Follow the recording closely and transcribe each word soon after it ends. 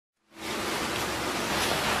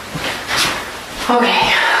Okay,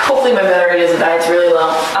 hopefully my battery doesn't die, it's really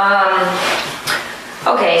low.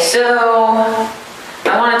 Okay, so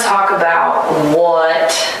I want to talk about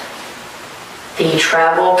what the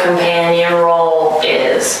travel companion role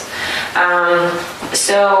is.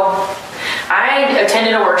 So I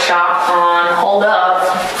attended a workshop on, hold up,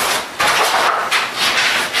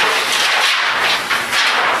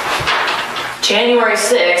 January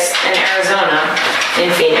 6th in Arizona,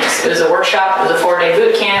 in Phoenix. It was a workshop, it was a 4-day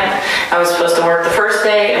boot camp. I was supposed to work the first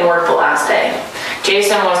day and work the last day.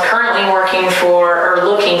 Jason was currently looking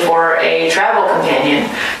for a travel companion,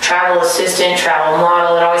 travel assistant, travel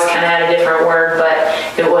model. It always kind of had a different word, but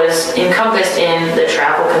it was encompassed in the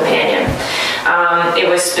travel companion. It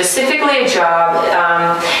was specifically a job.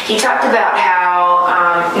 He talked about how,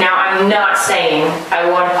 now I'm not saying, I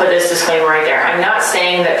want to put this disclaimer right there, I'm not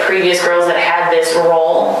saying that previous girls that had this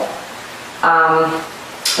role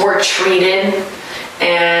were treated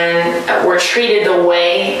the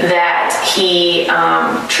way that he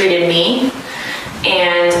treated me.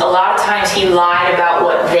 And a lot of times he lied about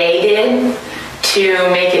what they did to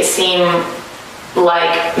make it seem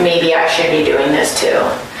like maybe I should be doing this too.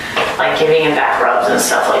 Like giving him back rubs and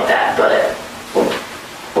stuff like that, but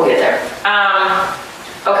we'll get there.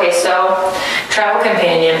 Okay, so travel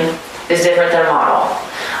companion is different than a model.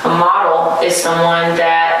 A model is someone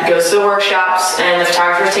that goes to the workshops and the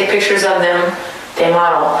photographers take pictures of them, they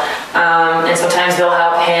model. And sometimes they'll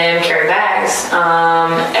help him carry bags,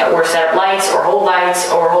 or set up lights, or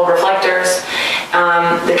hold reflectors.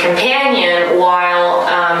 The companion, while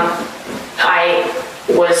I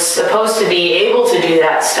was supposed to be able to do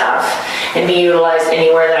that stuff and be utilized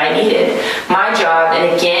anywhere that I needed, my job,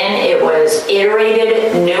 and again it was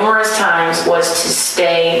iterated numerous times, was to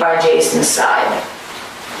stay by Jason's side.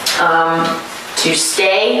 To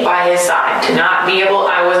stay by his side, to not be able,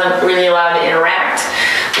 I wasn't really allowed to interact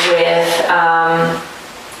with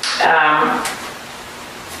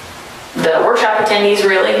the workshop attendees,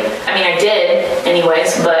 really. I mean, I did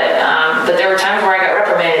anyways, but there were times where I got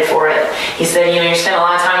reprimanded for it. He said, you spent a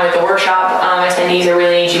lot of time with the workshop attendees, I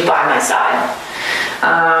really need you by my side.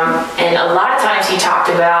 And a lot of times he talked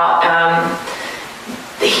about,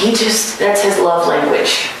 that's his love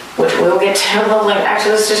language, which we'll get to.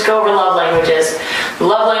 Actually, let's just go over love languages.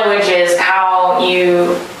 Love language is how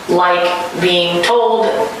you like being told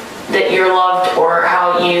that you're loved, or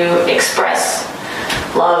how you express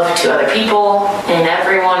love to other people, and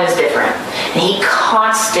everyone is different. And he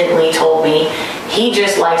constantly told me he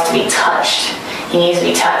just likes to be touched. He needs to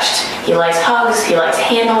be touched. He likes hugs, he likes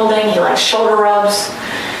hand holding, he likes shoulder rubs.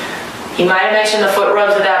 He might have mentioned the foot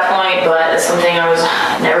rubs at that point, but that's something I was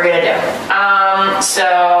never gonna do.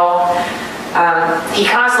 He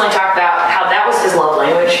constantly talked about how that was his love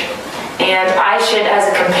language, and I should, as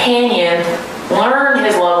a companion, learn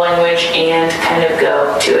his love language and kind of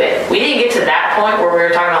go to it. We didn't get to that point where we were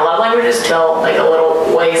talking about love languages till like a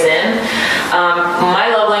little ways in. My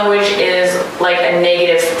love language is like a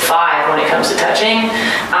 -5 when it comes to touching.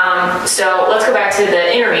 So let's go back to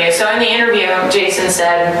the interview. So in the interview, Jason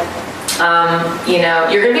said,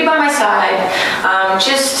 you're gonna be by my side.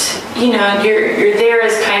 You're there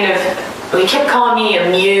as kind of, he kept calling me a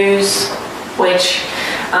muse, which,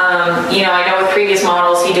 I know with previous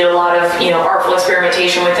models, he did a lot of, artful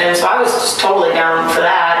experimentation with them, so I was just totally down for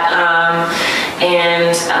that.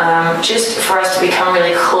 Just for us to become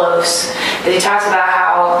really close. He talks about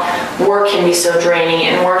how work can be so draining,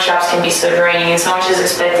 and workshops can be so draining, and so much is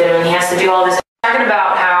expected, and he has to do all this. Talking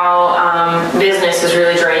about how business is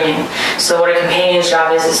really draining. So what a companion's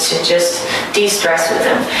job is to just de-stress with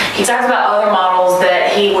him. He talks about other models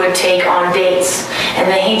that he would take on dates, and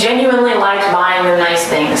that he genuinely liked buying them nice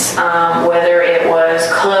things, whether it was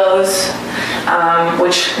clothes,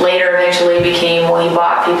 which later eventually became, he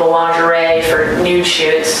bought people lingerie for nude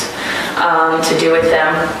shoots to do with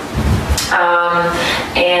them.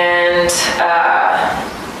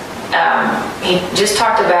 He just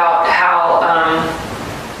talked about how,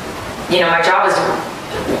 my job is,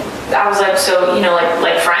 I was like, so,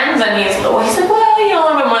 like friends? And he said, well, a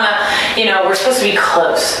little bit more than that, we're supposed to be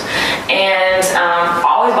close. And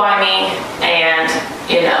always by me, and,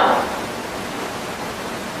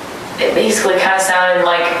 it basically kind of sounded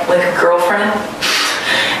like a girlfriend.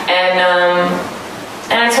 And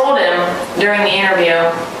I told him during the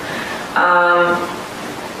interview,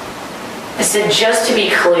 I said, just to be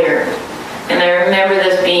clear, and I remember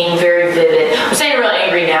this being very vivid. I'm saying really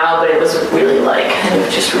angry now, but it was really kind of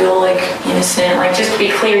just real innocent. Just to be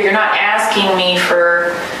clear, you're not asking me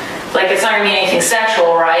for, it's not gonna be anything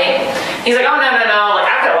sexual, right? He's like, oh, no,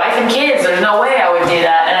 I've got a wife and kids, there's no way I would do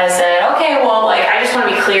that. And I said, okay, well, I just want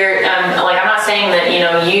to be clear, I'm not saying that,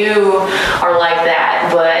 you are like that,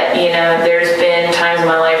 but, there's been times in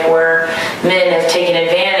my life where men have taken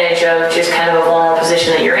advantage of just kind of a vulnerable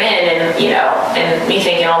position that you're in, and, and me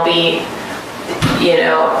thinking I'll be,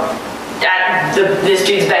 at this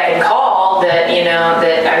dude's beck and call, that,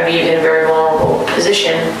 that I'd be in a very vulnerable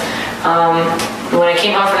position. When I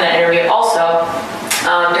came home from that interview, also,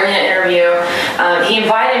 during that interview, he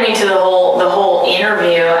invited me to the whole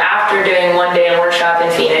interview after doing one day in workshop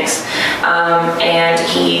in Phoenix, and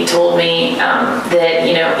he told me that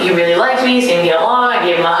he really liked me, seemed to get along. I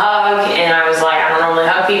gave him a hug, and I was like, I don't normally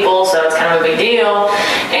hug people, so it's kind of a big deal.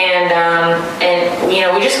 And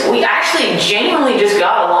we actually genuinely just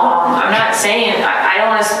got along. I'm not saying, I don't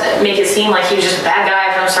want to make it seem like he was just a bad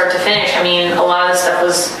guy from start to finish. I mean, a lot of this stuff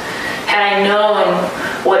was, had I known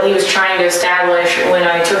what he was trying to establish when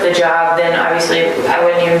I took the job, then obviously I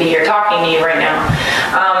wouldn't even be here talking to you right now.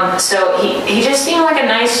 So he just seemed like a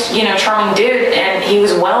nice, charming dude, and he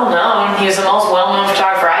was well known. He was the most well-known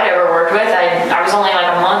photographer I'd ever worked with. I was only like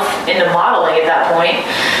a month into modeling at that point.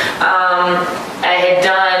 I had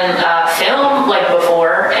done film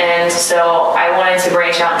before, and so I wanted to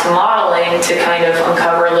branch out into modeling to kind of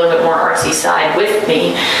uncover a little bit more artsy side with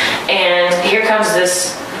me. And here comes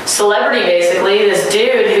this celebrity, basically, this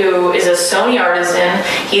dude who is a Sony artisan.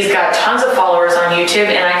 He's got tons of followers on YouTube,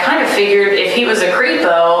 and I kind of figured if he was a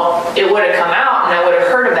creepo, it would have come out and I would have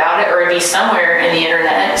heard about it, or it'd be somewhere in the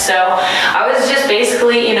internet. So I was just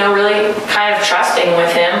basically, really kind of trusting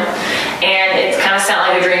with him, and it kind of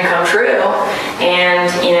sounded like a dream come true. And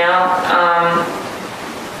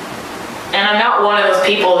and I'm not one of those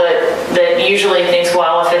people that usually thinks,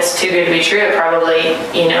 well, if it's too good to be true, it probably,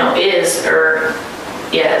 is, or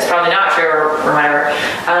yeah, it's probably not true, or whatever.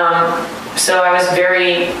 So I was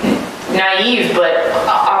very naive, but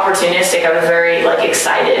opportunistic. I was very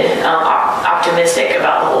excited, optimistic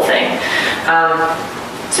about the whole thing.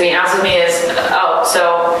 So he announces me as,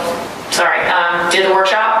 did the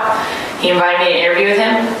workshop. He invited me to interview with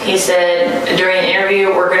him. He said, during the interview,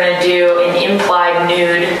 we're going to do an implied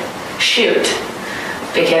nude shoot,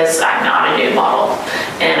 because I'm not a nude model,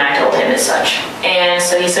 and I told him as such. And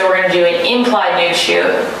so he said, we're going to do an implied nude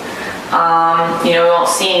shoot. We won't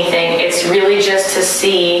see anything. It's really just to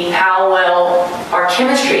see how well our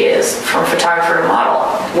chemistry is from photographer to model,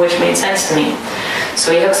 which made sense to me.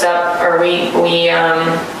 So he hooks up, or we meet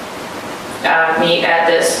at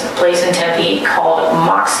this place in Tempe called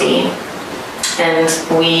Moxy, and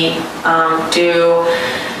we do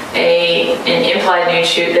an implied nude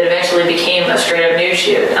shoot that eventually became a straight up nude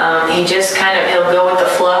shoot. He just he'll go with the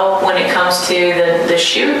flow when it comes to the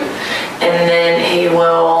shoot, and then he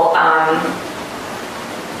will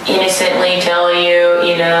innocently tell you,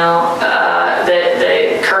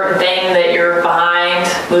 the curtain thing that you're behind,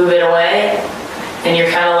 move it away, and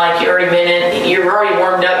you're kind of like, you're already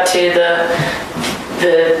warmed up to the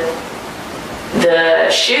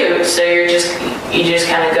shoot, so you just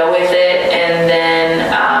kind of go with it. And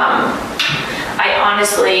then I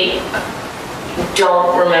honestly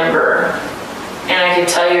don't remember, and I can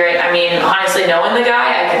tell you, honestly, knowing the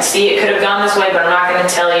guy, I can see it could have gone this way, but I'm not going to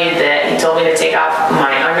tell you that he told me to take off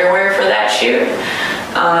my underwear for that shoot,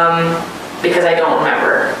 because I don't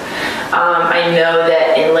remember. I know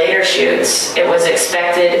that in later shoots, it was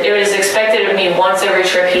expected of me once every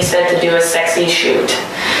trip, he said, to do a sexy shoot.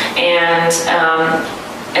 And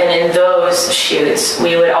in those shoots,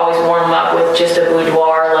 we would always warm up with just a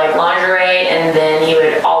boudoir like lingerie, and then he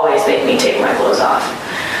would always make me take my clothes off.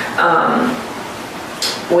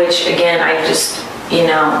 Which again, I just,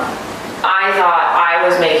 I thought I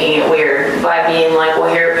was making it weird by being like,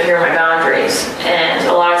 well, here are my boundaries. And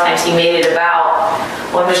a lot of times he made it about,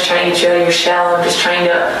 well, I'm just trying to get you out of your shell. I'm just trying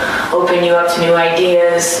to open you up to new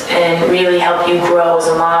ideas and really help you grow as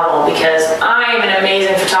a model, because I'm an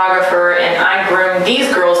amazing photographer and I groom these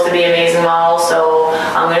girls to be amazing models, so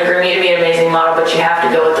I'm going to groom you to be an amazing model, but you have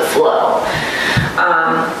to go with the flow.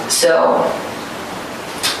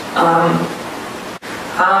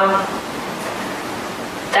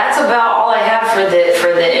 That's about all I have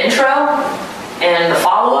for the intro and the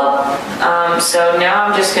follow-up. So now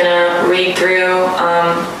I'm just gonna read through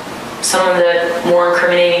some of the more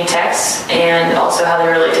incriminating texts and also how they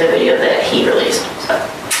relate to the video that he released. So,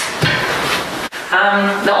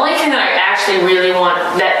 the only thing that I actually really want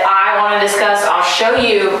to discuss, I'll show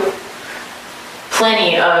you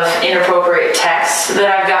plenty of inappropriate texts that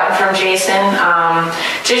I've gotten from Jason,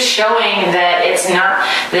 just showing that it's not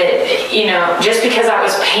that, just because I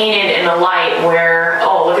was painted in a light where,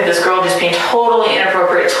 oh, look at this girl just being totally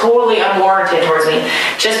inappropriate, totally unwarranted towards me,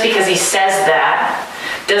 just because he says that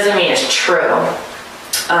doesn't mean it's true.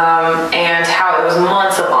 and how it was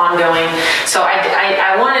months of ongoing. So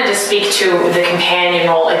I wanted to speak to the companion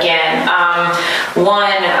role again.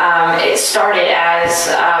 It started as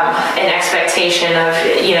an expectation of,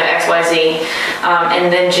 XYZ,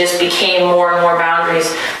 and then just became more and more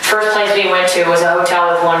boundaries. First place we went to was a hotel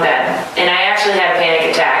with one bed, and I actually had a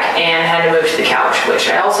panic attack and had to move to the couch, which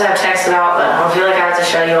I also have text about, but I don't feel like I have to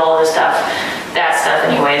show you all this stuff, that stuff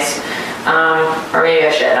anyways. Or maybe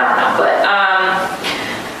I should, I don't know, but,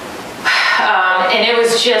 and it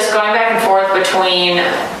was just going back and forth between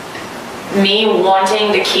me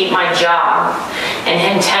wanting to keep my job and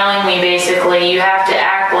him telling me basically, you have to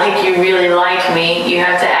act like you really like me. You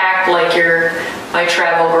have to act like you're my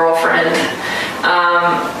travel girlfriend.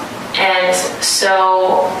 And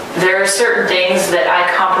so there are certain things that I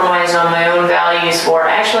compromised on my own values for.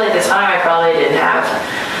 Actually, at the time, I probably didn't have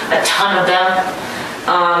a ton of them,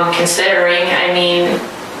 considering,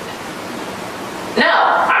 no,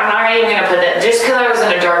 I'm not even going to put that. Just because I was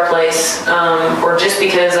in a dark place, or just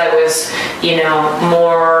because I was,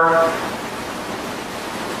 more...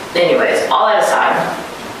 Anyways, all that aside,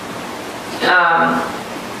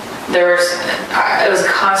 it was a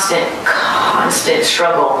constant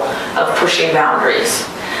struggle of pushing boundaries,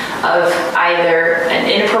 of either an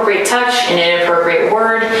inappropriate touch, an inappropriate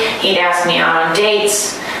word. He'd ask me out on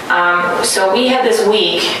dates. So we had this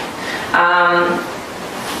week,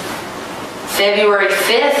 February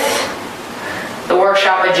 5th, the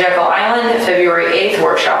workshop at Jekyll Island, February 8th,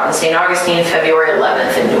 workshop in St. Augustine, February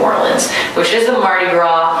 11th in New Orleans, which is the Mardi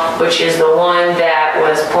Gras, which is the one that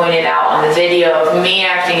was pointed out on the video of me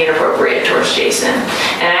acting inappropriate towards Jason.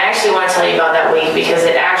 And I actually want to tell you about that week because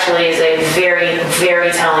it actually is a very,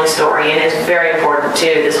 very telling story and is very important to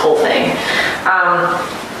this whole thing.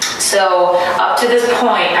 So up to this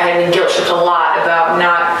point, I had been guilt-tripped a lot about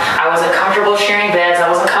I wasn't comfortable sharing beds. I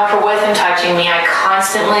wasn't comfortable with him touching me. I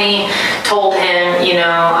constantly told him,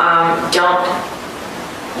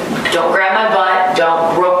 don't grab my butt,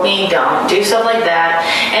 don't grope me, don't do stuff like that.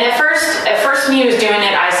 And at first when he was doing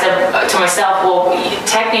it, I said to myself, well,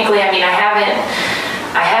 technically, I haven't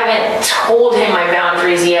told him my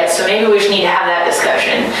boundaries yet, so maybe we just need to have that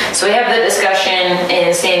discussion. So we have the discussion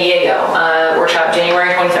in San Diego, workshop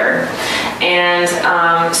January 23rd. And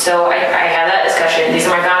so I had that discussion. These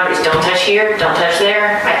are my boundaries. Don't touch here, don't touch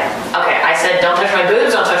there. I said, don't touch my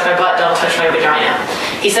boobs, don't touch my butt, don't touch my vagina.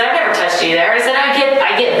 He said, I've never touched you there. I said, I get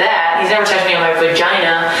that. He's never touched me on my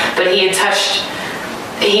vagina, but he had touched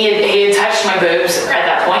my boobs at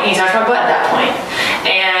that point, and he touched my butt at that point.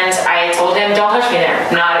 And I told him, don't touch me there.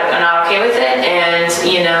 I'm not okay with it. And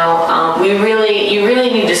you really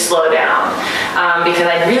need to slow down because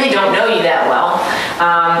I really don't know you that well.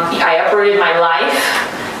 I uprooted my life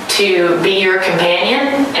to be your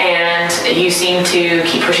companion, and you seem to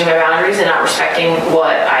keep pushing my boundaries and not respecting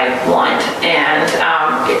what I want. And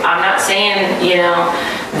I'm not saying,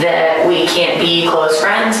 that we can't be close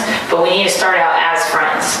friends, but we need to start out as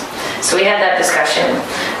friends. So we had that discussion.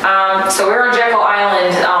 So we were on Jekyll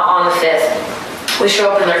Island on the 5th. We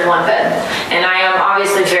show up and there's one bed, and I am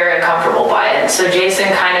obviously very uncomfortable by it. So Jason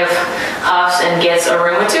kind of huffs and gets a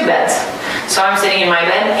room with 2 beds. So I'm sitting in my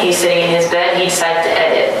bed, he's sitting in his bed, he decides to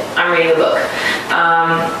edit. I'm reading a book.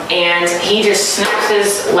 And he just snaps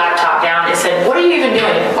his laptop down and said, what are you even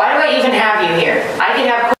doing? Why do I even have you here? I could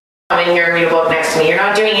have come in here and read a book next to me. You're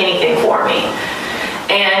not doing anything for me.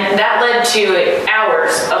 And that led to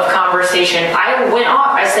hours of conversation. I went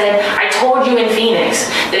off. I said, I told you in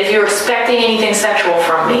Phoenix that if you were expecting anything sexual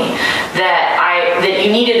from me, that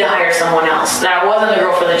you needed to hire someone else, that I wasn't the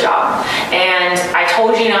girl for the job. And I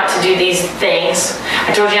told you not to do these things.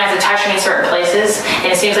 I told you not to touch me in certain places,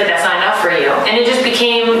 and it seems like that's not enough for you. And it just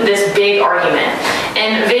became this big argument.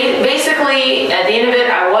 And basically, at the end of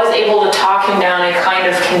it, I was able to talk him down and kind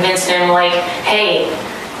of convince him, like, hey,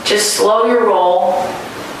 just slow your roll.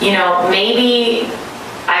 Maybe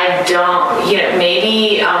I don't,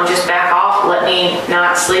 maybe just back off. Let me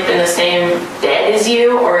not sleep in the same bed as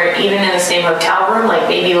you, or even in the same hotel room. Like,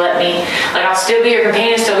 maybe let me, I'll still be your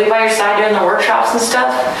companion, still be by your side doing the workshops and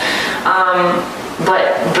stuff.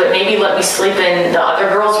 But maybe let me sleep in the other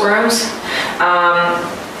girls' rooms,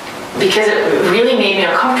 because it really made me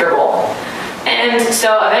uncomfortable. And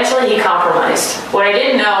so eventually he compromised. What I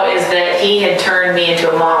didn't know is that he had turned me into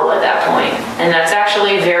a model at that point, and that's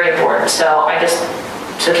actually very important. So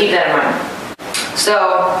keep that in mind.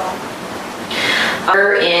 So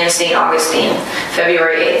we're in St. Augustine,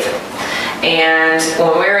 February 8th. And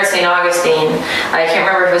when we were in St. Augustine, I can't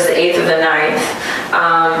remember if it was the 8th or the 9th,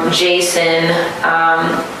 Jason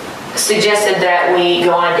suggested that we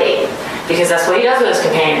go on a date. because that's what he does with his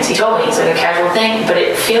companions. He told me, it's like a casual thing, but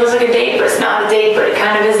it feels like a date, but it's not a date, but it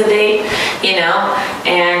kind of is a date, you know?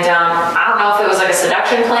 And I don't know if it was like a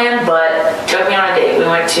seduction plan, but he took me on a date. We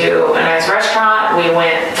went to a nice restaurant. We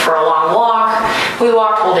went for a long walk. We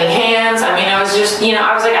walked holding hands. I mean, I was just, you know,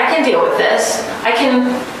 I was like, I can deal with this. I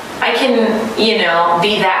can, you know,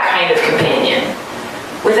 be that kind of companion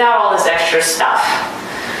without all this extra stuff.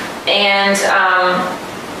 And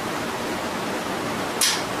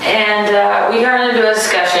we got into a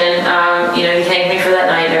discussion. You know, he thanked me for that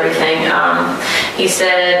night and everything. He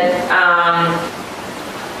said,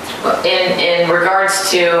 in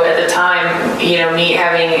regards to, at the time, you know, me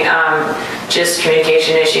having just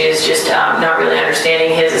communication issues, just not really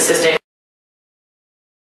understanding his assistant.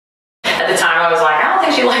 At the time, I was like, I don't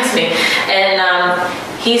think she likes me. And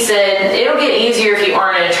he said, it'll get easier if you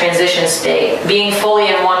aren't in a transition state. Being fully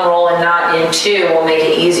in one role and not in two will make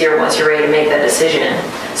it easier once you're ready to make that decision.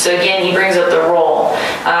 So again, he brings up the role.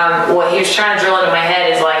 What he was trying to drill into my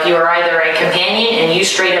head is like, you are either a companion and you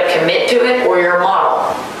straight up commit to it, or you're a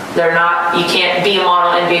model. They're not, you can't be a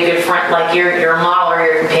model and be a good friend, like you're a model or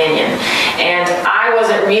you're a companion. And I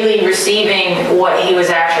wasn't really receiving what he was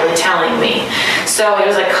actually telling me. So it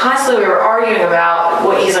was like constantly we were arguing about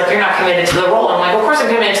what he's like, you're not committed to the role. I'm like, of course I'm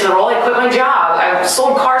committed to the role. I quit my job. I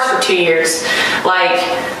sold cars for 2 years. Like,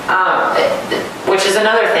 which is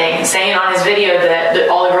another thing, saying on his video that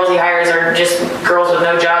all the girls he hires are just girls with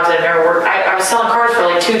no jobs that have never worked. I was selling cars for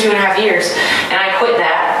like 2.5 years, and I quit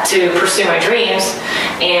that to pursue my dreams.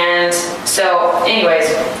 And so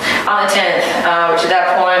anyways, on the 10th, which at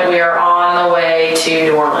that point we are on the way to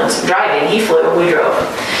New Orleans. Driving, he flew, we drove.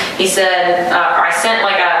 He said,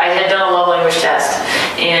 I had done a love language test,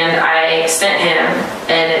 and I sent him,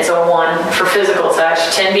 and it's a 1 for physical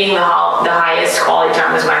touch, 10 being the highest, quality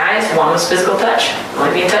time was my highest, 1 was physical touch,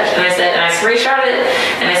 only being touched. And I screenshot it,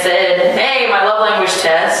 and I said, hey, my love language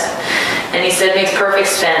test. And he said, makes perfect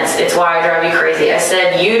sense. It's why I drive you crazy. I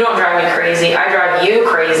said, you don't drive me crazy. I drive you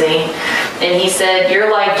crazy. And he said, you're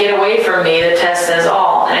like, get away from me. The test says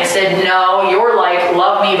all. And I said, no, you're like,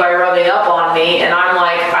 love me by rubbing up on me. And I'm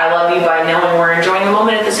like, I love you by knowing we're enjoying the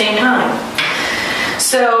moment at the same time.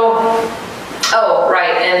 So, oh,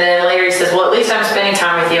 right. And then later he says, well, at least I'm spending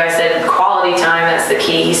time with you. I said, quality time, that's the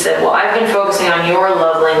key. He said, well, I've been focusing on your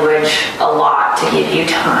love language a lot to give you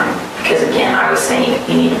time. Because again, I was saying,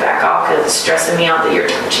 you need to back off because it's stressing me out that you're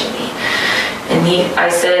touching me. And I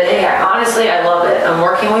said, hey, honestly, I love it. I'm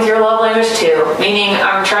working with your love language too. Meaning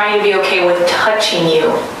I'm trying to be okay with touching you.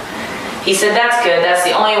 He said, that's good. That's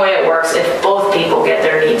the only way it works if both people get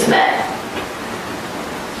their needs met.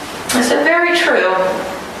 I said, very true.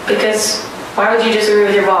 Because why would you disagree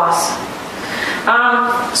with your boss?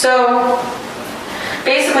 So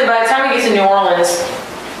basically, by the time we get to New Orleans,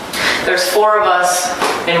 there's 4 of us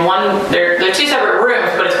in one. They're 2 separate rooms,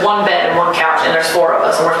 but it's 1 bed and 1 couch, and there's 4 of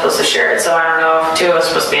us, and we're supposed to share it. So I don't know if 2 of us are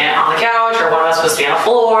supposed to be on the couch, or 1 of us is supposed to be on the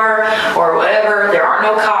floor, or whatever. There are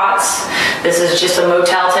no cots. This is just a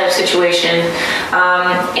motel type situation,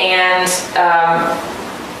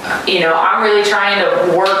 you know, I'm really trying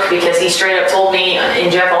to work because he straight up told me in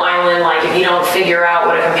Jekyll Island, like, if you don't figure out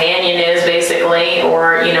what a companion is, basically,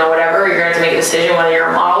 or, you know, whatever, you're going to have to make a decision whether you're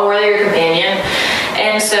a model or whether you're a companion.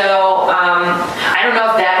 And so, I don't know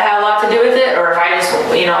if that had a lot to do with it, or if I just,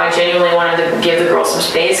 you know, I genuinely wanted to give the girls some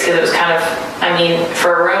space, because it was kind of, I mean,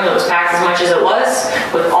 for a room that was packed as much as it was,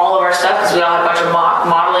 with all of our stuff, because we all had a bunch of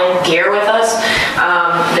modeling gear with us,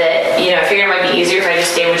 that, you know, I figured it might be easier if I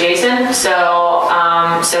just stayed with Jason.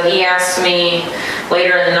 So he asked me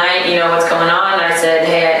later in the night, you know, what's going on, and I said,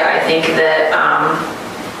 hey, I think that,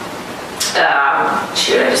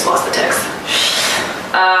 shoot, I just lost the text.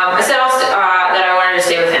 I said that I wanted to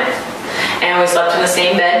stay with him, and we slept in the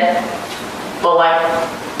same bed, but like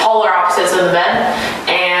polar opposites of the bed,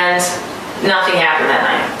 and nothing happened that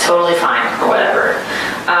night. Totally fine, or whatever.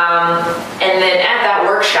 And then at that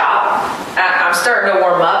workshop, I'm starting to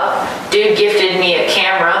warm up. Dude gifted me a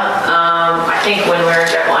camera. I think when we were in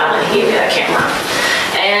Jekyll Island, he gave me that camera.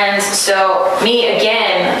 And so me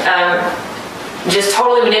again, just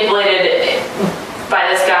totally manipulated by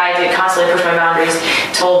this guy to constantly push my boundaries.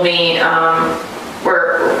 Told me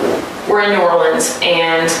we're in New Orleans,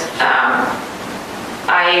 and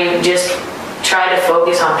I just tried to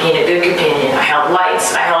focus on being a good companion. I held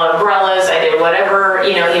lights, I held umbrellas, I did whatever,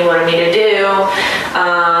 you know, he wanted me to do.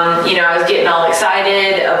 You know, I was getting all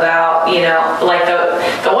excited about, you know, like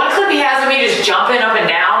the one clip he has of me just jumping up and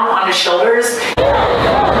down on his shoulders.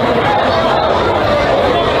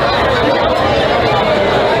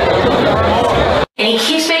 And he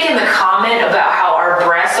keeps making the comment about how our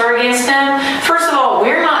breasts are against him. First of all,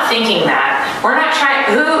 we're not thinking that. We're not trying,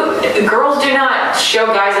 show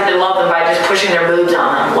guys that they love them by just pushing their boobs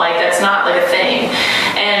on them. Like, that's not like a thing.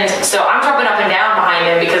 And so I'm jumping up and down behind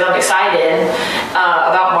him because I'm excited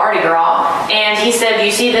about Mardi Gras. And he said,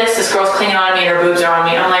 you see this? This girl's clinging on me and her boobs are on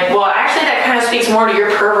me. I'm like, well, actually that kind of speaks more to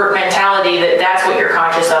your pervert mentality, that's what you're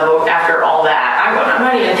conscious of after all that. I'm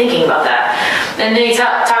not even thinking about that. And then he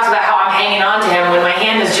talks about how I'm hanging on to him when my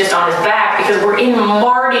hand is just on his back because we're in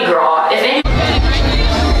Mardi Gras. If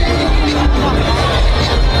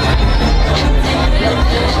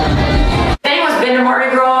anyone's been to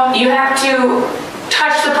Mardi Gras, you have to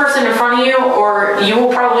touch the person in front of you or you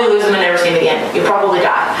will probably lose them and never see them again. You'll probably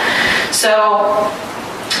die. So,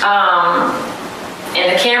 and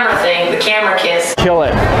the camera thing, the camera kiss. Kill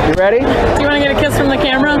it. You ready? Do you want to get a kiss from the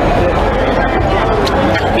camera?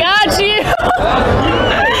 Got you!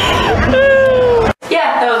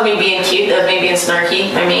 Yeah, that was me being cute. That was me being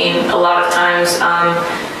snarky. I mean, a lot of times,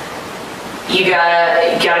 you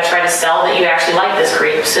gotta try to sell that you actually like this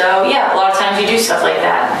creep. So yeah, a lot of times you do stuff like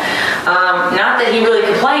that. Not that he really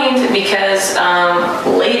complained because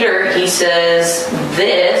later he says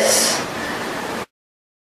this.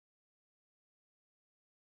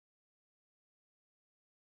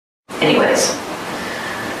 Anyways,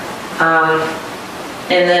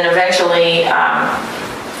 and then eventually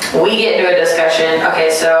we get into a discussion. Okay,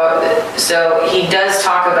 so he does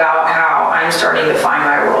talk about how I'm starting to find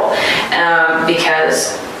my role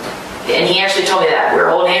because, and he actually told me that we were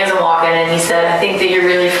holding hands and walking, and he said, I think that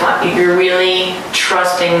you're really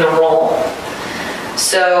trusting the role.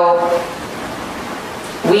 So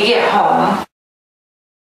we get home.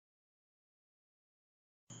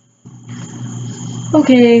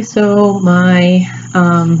 Okay, so my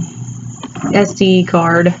SD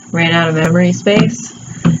card ran out of memory space,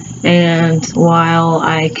 and while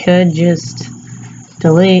I could just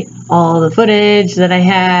delete all the footage that I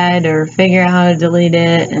had or figure out how to delete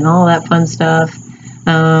it and all that fun stuff,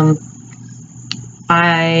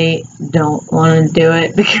 I don't want to do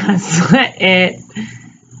it because it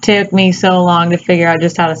took me so long to figure out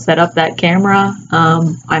just how to set up that camera.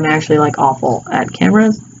 I'm actually like awful at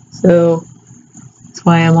cameras, so that's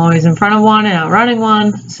why I'm always in front of one and out running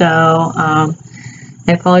one. So I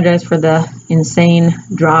apologize for the insane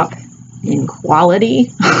drop in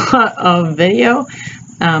quality of video,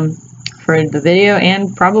 for the video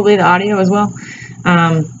and probably the audio as well.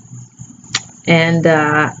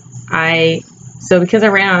 So because I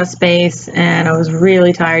ran out of space and I was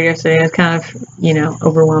really tired yesterday, I was kind of,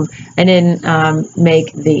 overwhelmed. I didn't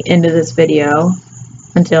make the end of this video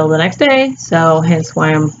until the next day, so hence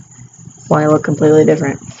why I look completely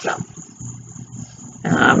different. So,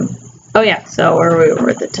 oh yeah, so where we were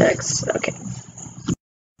with the text.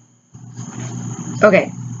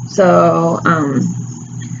 Okay, so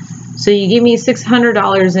you give me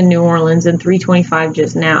 $600 in New Orleans and $325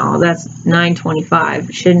 just now. That's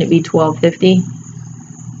 $925. Shouldn't it be $1250?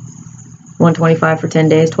 $125 for 10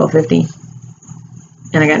 days, $1250.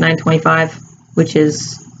 And I got $925, which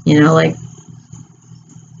is, like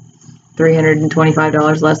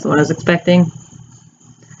 $325 less than what I was expecting.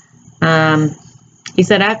 He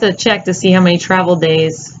said I have to check to see how many travel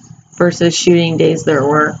days versus shooting days there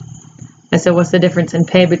were. I said, what's the difference in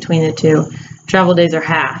pay between the two? Travel days are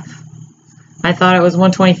half. I thought it was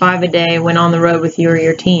 $125 a day when on the road with you or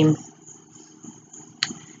your team.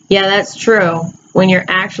 Yeah, that's true. When you're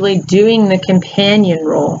actually doing the companion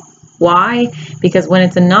role. Why? Because when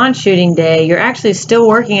it's a non-shooting day, you're actually still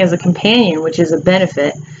working as a companion, which is a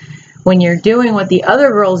benefit. When you're doing what the other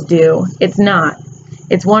girls do, it's not.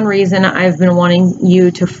 It's one reason I've been wanting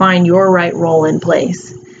you to find your right role in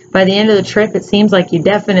place. By the end of the trip, it seems like you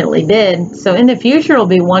definitely did. So in the future, it'll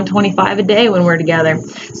be $125 a day when we're together.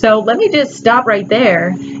 So let me just stop right there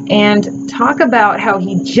and talk about how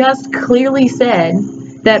he just clearly said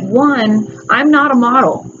that, one, I'm not a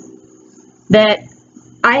model. That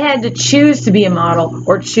I had to choose to be a model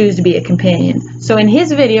or choose to be a companion. So in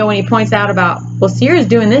his video, when he points out about, well, Sierra's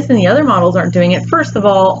doing this and the other models aren't doing it, first of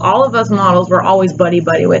all of us models were always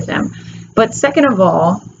buddy-buddy with them. But second of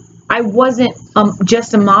all, I wasn't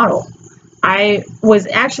just a model. I was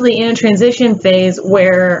actually in a transition phase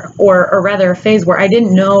where, or rather a phase where I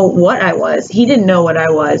didn't know what I was. He didn't know what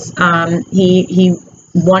I was. He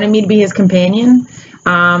wanted me to be his companion.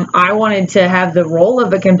 I wanted to have the role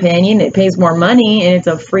of a companion. It pays more money and it's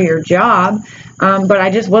a freer job. But I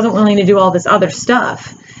just wasn't willing to do all this other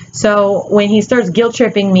stuff. So when he starts guilt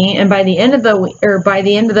tripping me, and by the end of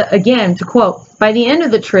the, again, to quote, by the end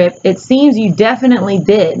of the trip, it seems you definitely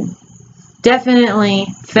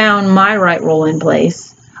found my right role in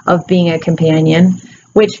place of being a companion,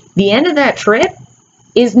 which the end of that trip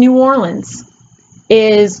is New Orleans.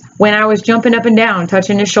 is when I was jumping up and down,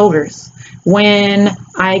 touching his shoulders, when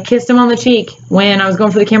I kissed him on the cheek, when I was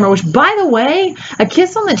going for the camera, which, by the way, a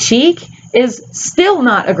kiss on the cheek is still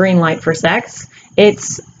not a green light for sex.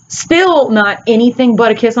 It's still not anything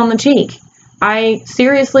but a kiss on the cheek. I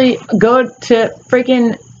seriously go to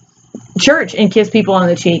freaking church and kiss people on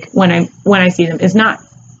the cheek when I see them. It's not,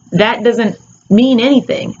 that doesn't mean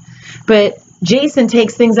anything. But Jason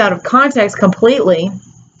takes things out of context completely,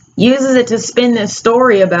 uses it to spin this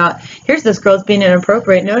story about, here's this girl's being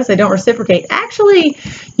inappropriate. Notice I don't reciprocate. Actually,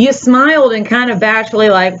 you smiled and kind of bashfully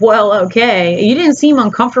like, well, okay. You didn't seem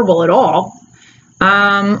uncomfortable at all.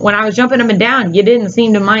 When I was jumping up and down, you didn't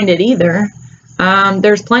seem to mind it either.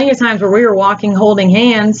 There's plenty of times where we were walking holding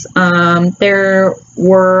hands. There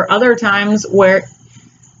were other times where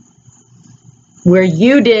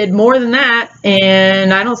you did more than that,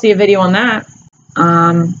 and I don't see a video on that.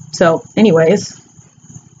 So anyways.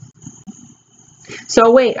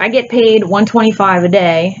 So wait, I get paid $125 a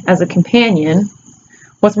day as a companion.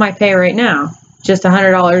 What's my pay right now? Just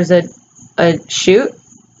 $100 a shoot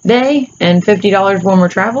day and $50 when we're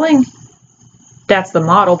traveling? That's the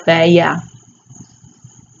model pay, yeah.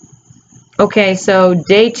 Okay, so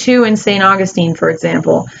day 2 in St. Augustine, for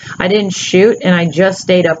example, I didn't shoot and I just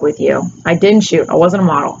stayed up with you. I didn't shoot, I wasn't a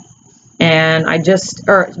model. And I just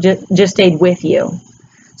stayed with you.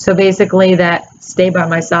 So basically that stay by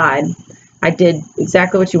my side. I did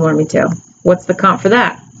exactly what you wanted me to. What's the comp for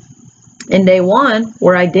that? In day 1,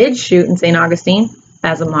 where I did shoot in St. Augustine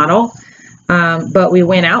as a model, but we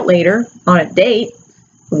went out later on a date,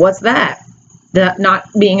 what's that? That not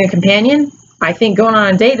being a companion? I think going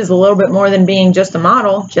on a date is a little bit more than being just a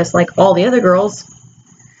model, just like all the other girls.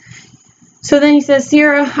 So then he says,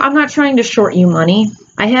 Sierra, I'm not trying to short you money.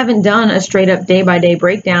 I haven't done a straight up day-by-day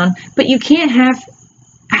breakdown, but you can't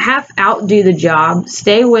half outdo the job.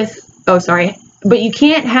 But you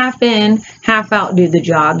can't half in, half out do the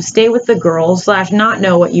job. Stay with the girls / not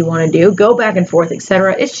know what you want to do. Go back and forth,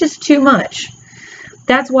 etc. It's just too much.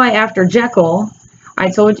 That's why after Jekyll, I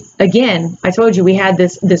told you we had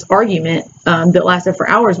this argument that lasted for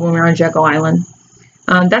hours when we were on Jekyll Island.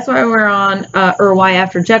 That's why we're on, why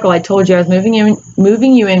after Jekyll, I told you I was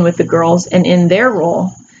moving you in with the girls and in their role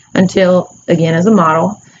until, again, as a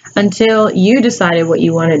model, until you decided what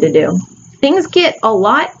you wanted to do. Things get a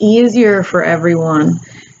lot easier for everyone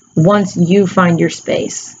once you find your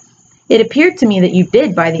space. It appeared to me that you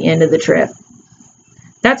did by the end of the trip.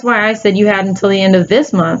 That's why I said you had until the end of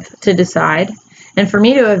this month to decide and for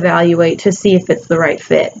me to evaluate to see if it's the right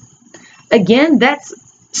fit. Again, that's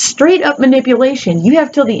straight up manipulation. You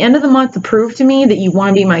have till the end of the month to prove to me that you want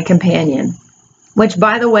to be my companion. Which,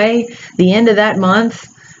 by the way, the end of that month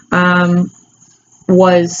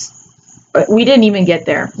we didn't even get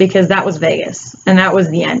there because that was Vegas and that was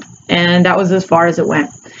the end. And that was as far as it went.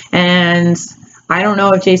 And I don't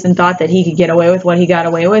know if Jason thought that he could get away with what he got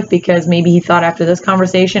away with because maybe he thought after this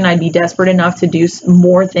conversation I'd be desperate enough to do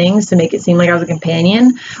more things to make it seem like I was a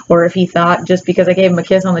companion, or if he thought just because I gave him a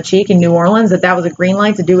kiss on the cheek in New Orleans that was a green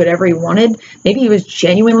light to do whatever he wanted. Maybe he was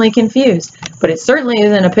genuinely confused, but it certainly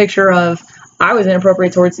isn't a picture of I was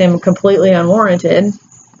inappropriate towards him completely unwarranted.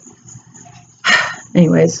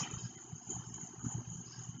 Anyways,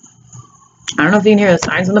 I don't know if you can hear the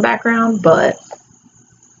signs in the background, but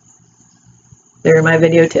they're in my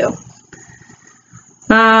video too.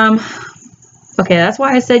 Okay, that's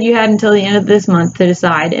why I said you had until the end of this month to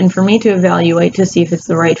decide and for me to evaluate to see if it's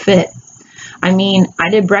the right fit. I mean, I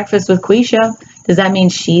did breakfast with Quisha. Does that mean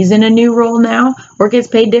she's in a new role now or gets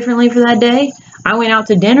paid differently for that day? I went out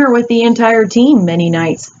to dinner with the entire team many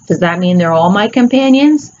nights. Does that mean they're all my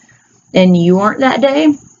companions and you aren't that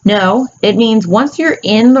day? No, it means once you're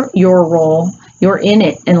in your role, you're in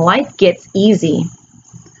it and life gets easy.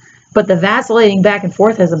 But the vacillating back and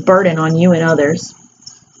forth has a burden on you and others.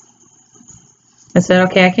 I said,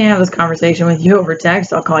 okay, I can't have this conversation with you over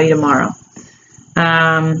text. I'll call you tomorrow.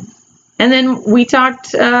 And then we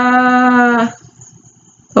talked, oh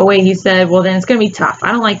wait, he said, well then it's going to be tough.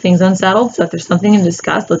 I don't like things unsettled. So if there's something to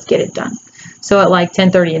discuss, let's get it done. So at like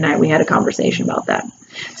 10:30 at night, we had a conversation about that.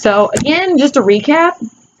 So again, just to recap,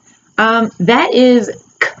 that is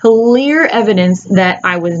clear evidence that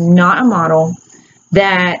I was not a model,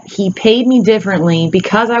 that he paid me differently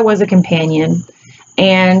because I was a companion,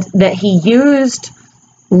 and that he used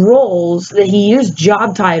roles, that he used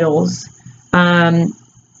job titles,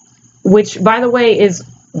 which, by the way, is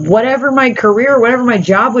whatever my career, whatever my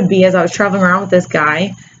job would be as I was traveling around with this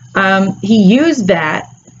guy. He used that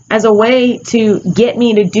as a way to get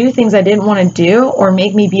me to do things I didn't want to do, or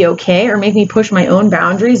make me be okay, or make me push my own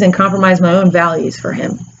boundaries and compromise my own values for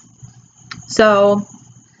him. So,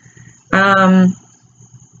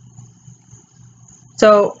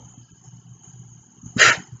 So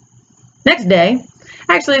next day,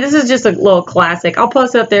 actually, this is just a little classic. I'll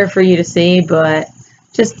post it up there for you to see, but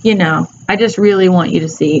just, you know, I just really want you to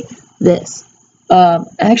see this.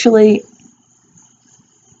 Actually,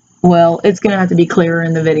 well, it's going to have to be clearer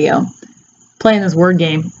in the video. Playing this word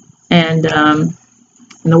game, and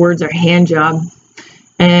the words are hand job.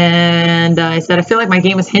 And I said, I feel like my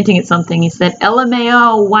game is hinting at something. He said,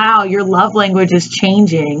 LMAO, wow, your love language is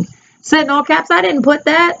changing. Said in all caps, I didn't put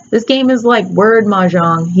that. This game is like word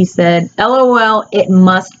mahjong. He said, LOL, it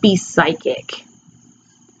must be psychic.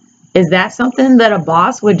 Is that something that a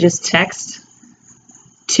boss would just text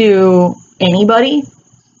to anybody?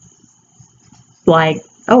 Like,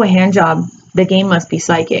 oh, a hand job. The game must be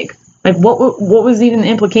psychic. Like, what was even the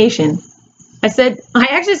implication? I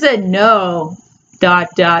actually said no, ...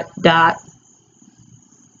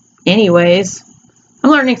 Anyways, I'm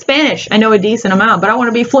learning Spanish. I know a decent amount, but I want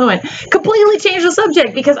to be fluent. Completely change the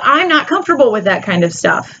subject because I'm not comfortable with that kind of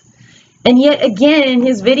stuff. And yet again, in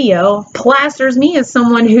his video, plasters me as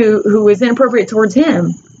someone who is inappropriate towards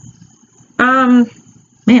him. Man,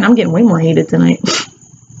 I'm getting way more heated tonight.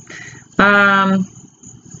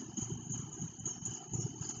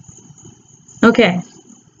 Okay,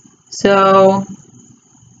 so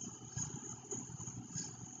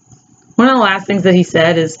one of the last things that he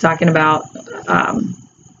said is talking about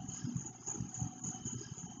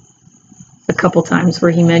a couple times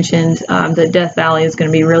where he mentioned that Death Valley is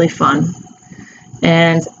going to be really fun.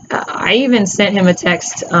 And I even sent him a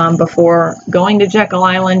text before going to Jekyll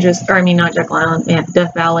Island, not Jekyll Island, yeah,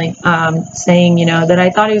 Death Valley, saying, you know, that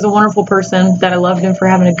I thought he was a wonderful person, that I loved him for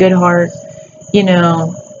having a good heart, you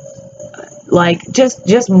know, like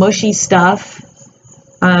just mushy stuff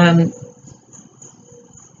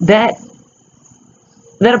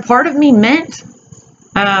that a part of me meant,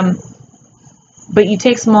 but you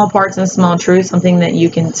take small parts and small truths, something that you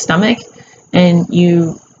can stomach, and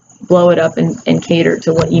you blow it up and cater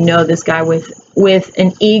to what you know this guy with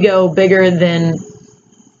an ego bigger than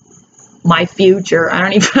my future. I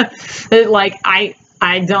don't even like I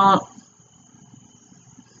don't.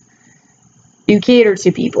 You cater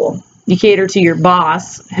to people. You cater to your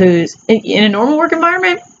boss, who's in a normal work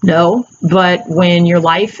environment. No, but when your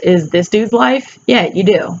life is this dude's life, yeah, you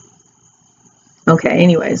do. Okay,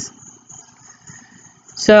 anyways.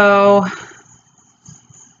 So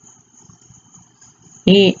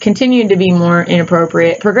he continued to be more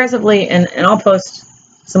inappropriate progressively, and I'll post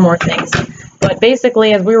some more things. But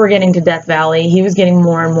basically, as we were getting to Death Valley, he was getting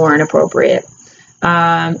more and more inappropriate.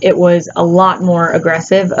 It was a lot more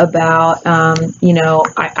aggressive about, you know,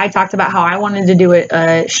 I talked about how I wanted to do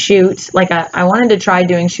a shoot, like I wanted to try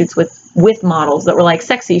doing shoots with models that were like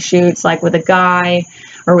sexy shoots, like with a guy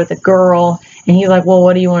or with a girl. And he's like, well,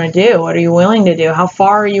 what do you want to do? What are you willing to do? How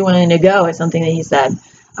far are you willing to go? Is something that he said.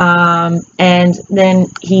 And then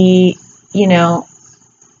he, you know,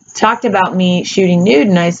 talked about me shooting nude,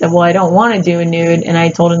 and I said, well, I don't want to do a nude, and I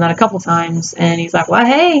told him that a couple times, and he's like, well,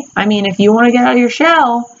 hey, I mean, if you want to get out of your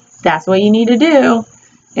shell, that's what you need to do.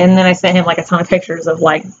 And then I sent him like a ton of pictures of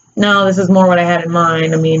like, no, this is more what I had in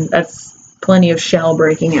mind. I mean, that's plenty of shell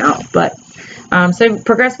breaking out. But so it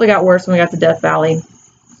progressively got worse when we got to Death Valley,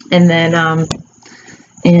 and then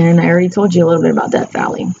and I already told you a little bit about Death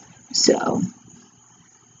Valley. So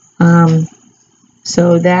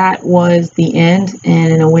that was the end,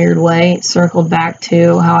 and in a weird way, it circled back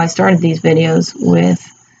to how I started these videos, with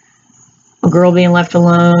a girl being left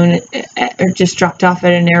alone or just dropped off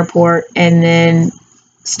at an airport, and then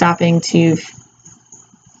stopping to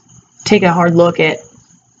take a hard look at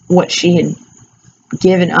what she had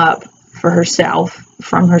given up for herself,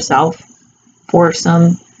 for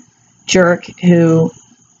some jerk who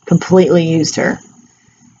completely used her.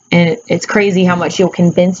 And it's crazy how much you'll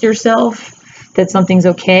convince yourself that something's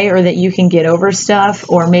okay, or that you can get over stuff,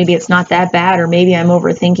 or maybe it's not that bad, or maybe I'm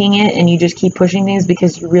overthinking it, and you just keep pushing things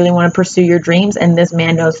because you really want to pursue your dreams. And this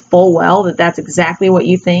man knows full well that that's exactly what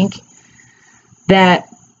you think. That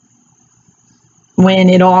when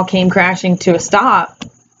it all came crashing to a stop,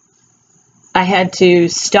 I had to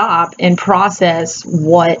stop and process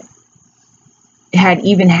what had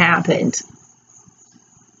even happened.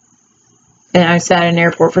 And I sat in an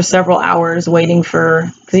airport for several hours waiting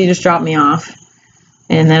because he just dropped me off.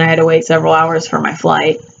 And then I had to wait several hours for my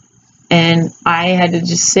flight. And I had to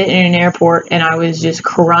just sit in an airport, and I was just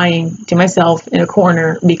crying to myself in a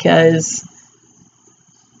corner because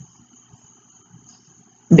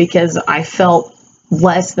I felt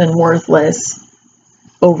less than worthless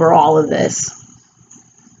over all of this.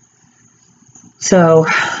 So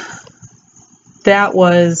that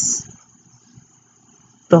was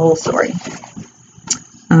the whole story.